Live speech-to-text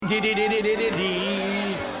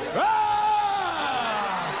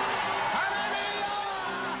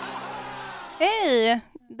Hej!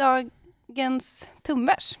 Dagens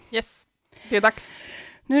tumvers. Yes, det är dags.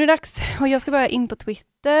 Nu är det dags och jag ska bara in på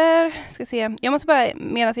Twitter. Ska se. Jag måste bara,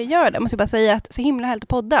 medan jag gör det, måste jag bara säga att så himla härligt att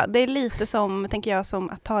podda. Det är lite som, tänker jag, som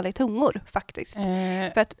att tala i tungor faktiskt.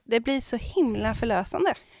 För att det blir så himla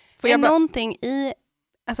förlösande. Det är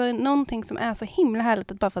någonting som är så himla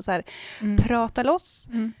härligt att bara få så här, prata loss.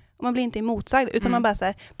 Och man blir inte emotsagd utan man bara så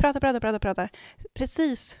här, pratar.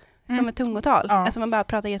 Precis som ett tungotal. Ja. Alltså man bara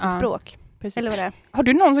pratar Jesus språk. Precis. Eller vad det är. Har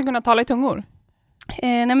du någonsin kunnat tala i tungor?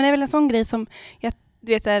 Nej, men det är väl en sån grej som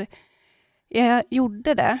du vet så här, jag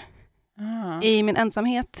gjorde det i min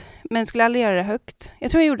ensamhet, men skulle aldrig göra det högt.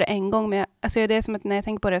 Jag tror jag gjorde det en gång, men det är som att när jag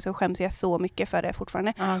tänker på det så skäms jag så mycket för det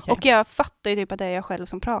fortfarande. Okay. Och jag fattar ju typ att det är jag själv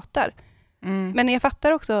som pratar. Men jag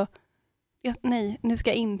fattar också, nej, nu ska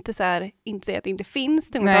jag inte säga att det inte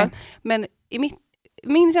finns tungotal, men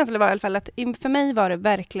min känsla var i alla fall att för mig var det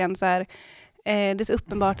verkligen så här, det är så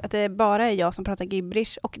uppenbart att det bara är jag som pratar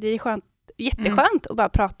gibberish, och det är skönt, jätteskönt att bara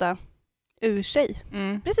prata ur sig.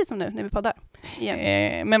 Precis som nu när vi poddar.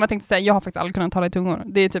 Men vad tänkte jag säga, jag har faktiskt aldrig kunnat tala i tungor.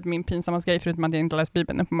 Det är typ min pinsamma grej, förutom att jag inte läst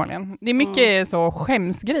Bibeln uppenbarligen. Det är mycket så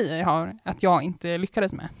skämsgrejer jag har att jag inte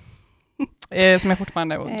lyckades med. Som jag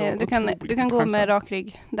fortfarande du kan gå med rak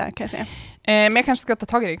rygg där, kan jag säga. Men jag kanske ska ta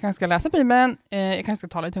tag i det. Jag kanske ska läsa Bibeln. Jag kanske ska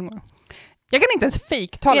tala i tungor. Jag kan inte ens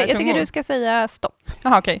fake-tala i tungor. Jag tycker du ska säga stopp.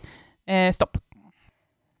 Jaha, okej. Stopp.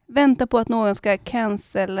 Vänta på att någon ska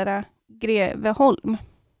cancella Greveholm.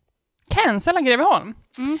 Cancella Greveholm?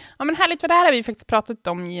 Ja, men härligt, för det här har vi faktiskt pratat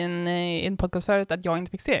om i en podcast förut, att jag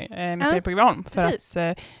inte fick se Mysteriet på Greveholm. För att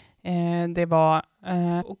det var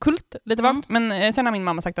ockult, lite vagt. Men sen har min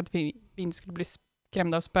mamma sagt att vi inte skulle bli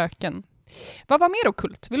skrämda av spöken. Vad var mer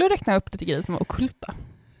ockult? Vill du räkna upp lite grejer som var ockulta?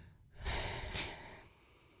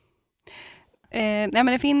 Nej, men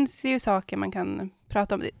det finns ju saker man kan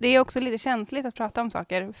prata om. Det är också lite känsligt att prata om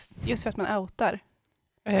saker just för att man outar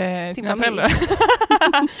sina föräldrar.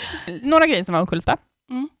 Några grejer som var ockulta.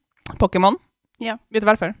 Pokémon. Ja. Vet du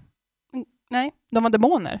varför? Nej. De var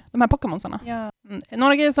demoner, de här Pokémonsarna. Ja.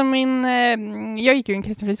 Några grejer som jag gick ju i en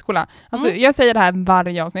kristen friskola. Alltså, jag säger det här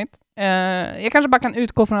varje avsnitt. Jag kanske bara kan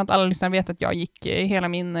utgå från att alla lyssnare vet att jag gick hela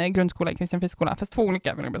min grundskola i kristen friskola. Fast 2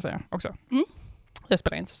 olika vill jag bara säga också. Det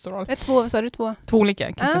spelar inte så stor roll. 2, sa du 2? 2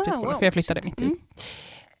 olika kristen friskola, för jag flyttade mitt i.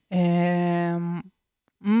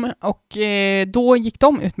 Och då gick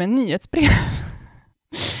de ut med en nyhetsbrev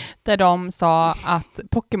där de sa att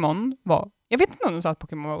Pokémon var, jag vet inte om de sa att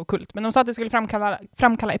Pokémon var ockult, men de sa att det skulle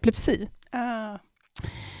framkalla epilepsi.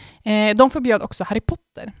 De förbjöd också Harry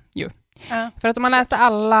Potter ju. För att om man läste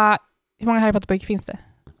alla, hur många Harry Potter-böcker finns det?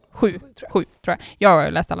 7 tror jag. Jag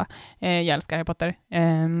har läst alla. Jag älskar Harry Potter.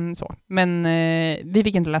 Så. Men vi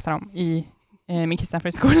fick inte läsa dem i min kristna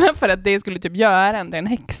friskola för att det skulle typ göra en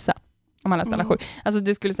häxa. Om man läste alla 7. Alltså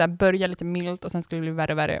det skulle så här börja lite milt och sen skulle det bli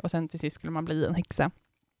värre och värre. Och sen till sist skulle man bli en häxa.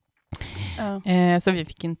 Så vi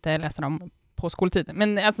fick inte läsa dem på skoltid.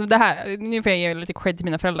 Men alltså det här, nu får jag ge lite cred till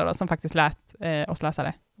mina föräldrar då, som faktiskt lät oss läsa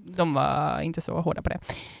det. De var inte så hårda på det.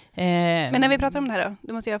 Men när vi pratar om det här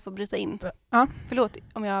då måste jag få bryta in. Ja. Förlåt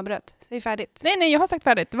om jag avbröt. Säg färdigt. Nej, jag har sagt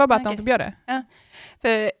färdigt. Det var bara att de förbjöd det. Ja.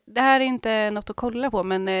 För det här är inte något att kolla på,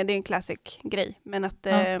 men det är en classic grej. Men att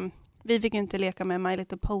vi fick ju inte leka med My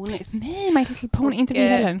Little Ponies. Nej, My Little Pony, inte vi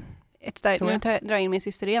heller. Nu drar jag in min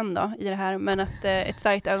syster igen då i det här, men att ett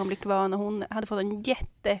starkt ögonblick var när hon hade fått en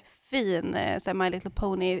jättefin My Little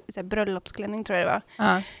Pony bröllopsklänning, tror jag det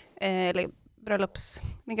var. Eller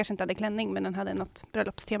den kanske inte hade klänning, men den hade något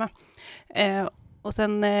bröllopstema. Och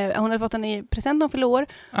sen hon hade fått den i present om för år.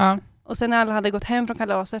 Och sen när alla hade gått hem från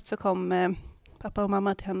kalaset så kom pappa och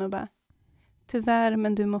mamma till henne och bara, tyvärr,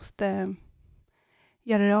 men du måste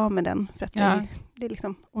göra det av med den, för att det är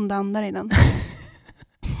liksom onda andar i den.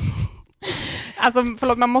 Alltså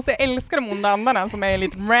förlåt, man måste älska de onda andarna som är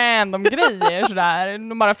lite random grejer sådär.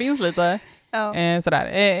 De bara finns lite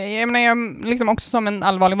sådär. Jag menar, jag liksom också som en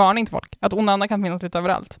allvarlig varning till folk. Att onda andar kan finnas lite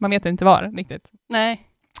överallt. Man vet inte var riktigt. Nej,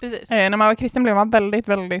 precis. När man var kristen blev man väldigt,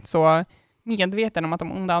 väldigt så medveten om att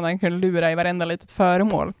de onda andarna kunde lura i varenda litet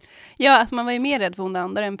föremål. Ja, alltså man var ju mer rädd för onda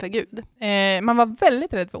andar än för Gud. Man var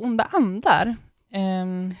väldigt rädd för onda andar.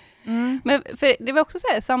 Men för det var också så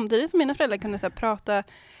här, samtidigt som mina föräldrar kunde så här prata,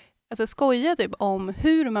 alltså skoja typ om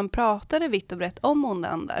hur man pratade vitt och brett om onda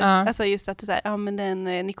andar. Alltså just att det är så här, men den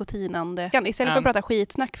nikotinande. Istället för att prata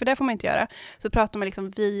skitsnack, för det får man inte göra, så pratar man liksom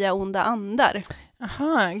via onda andar.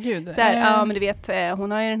 Aha, gud. Så här, men du vet,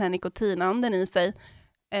 hon har ju den här nikotinanden i sig.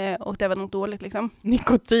 och det var något dåligt liksom.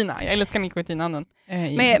 Nikotina, jag älskar nikotinanden.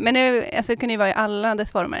 Men det alltså, kunde ju vara i alla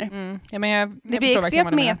dess former. Ja, men det blir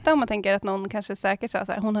extremt meta om man tänker att någon kanske säkert så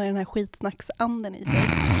här, hon har ju den här skitsnacksanden i sig.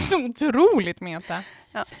 Så otroligt meta.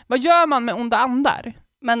 Ja. Vad gör man med onda andar?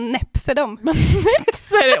 Man näpser dem. Man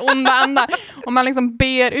näpser onda andar och man liksom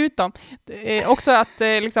ber ut dem. Också att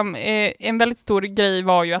liksom, en väldigt stor grej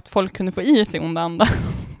var ju att folk kunde få i sig onda andar.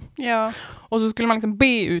 Ja. Och så skulle man liksom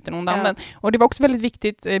be ut en ond anden. Och det var också väldigt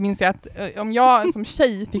viktigt, minns jag, att om jag som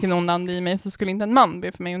tjej fick en ond ande i mig så skulle inte en man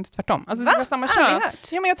be för mig och inte tvärtom. Alltså det var samma kön.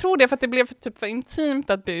 Ja, men jag tror det, för att det blev typ för intimt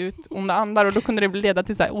att be ut onda andar, och då kunde det leda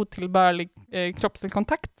till så här otillbörlig kroppslig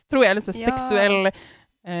kontakt, tror jag, eller så sexuell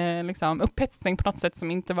liksom upphetsning på något sätt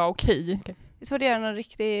som inte var okej. Det får göra någon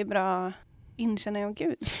riktigt bra inkänning av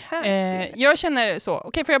Gud. Jag känner så.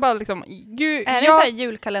 Okej, får jag bara liksom... Gud, är det så här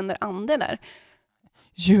julkalenderande där?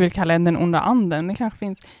 Julkalendern onda anden, det kanske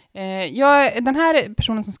finns. Den här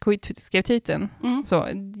personen som skrev titeln, så,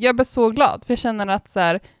 jag är så glad, för jag känner att så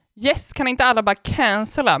här, yes, kan inte alla bara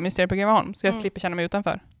cancella Mysteriet på Greveholm så jag slipper känna mig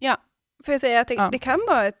utanför? Ja, för jag säger att det kan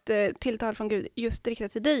vara ett tilltal från Gud just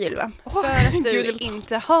riktat till dig, Ylva. För att du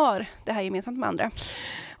inte har det här gemensamt med andra.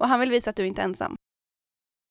 Och han vill visa att du inte är ensam.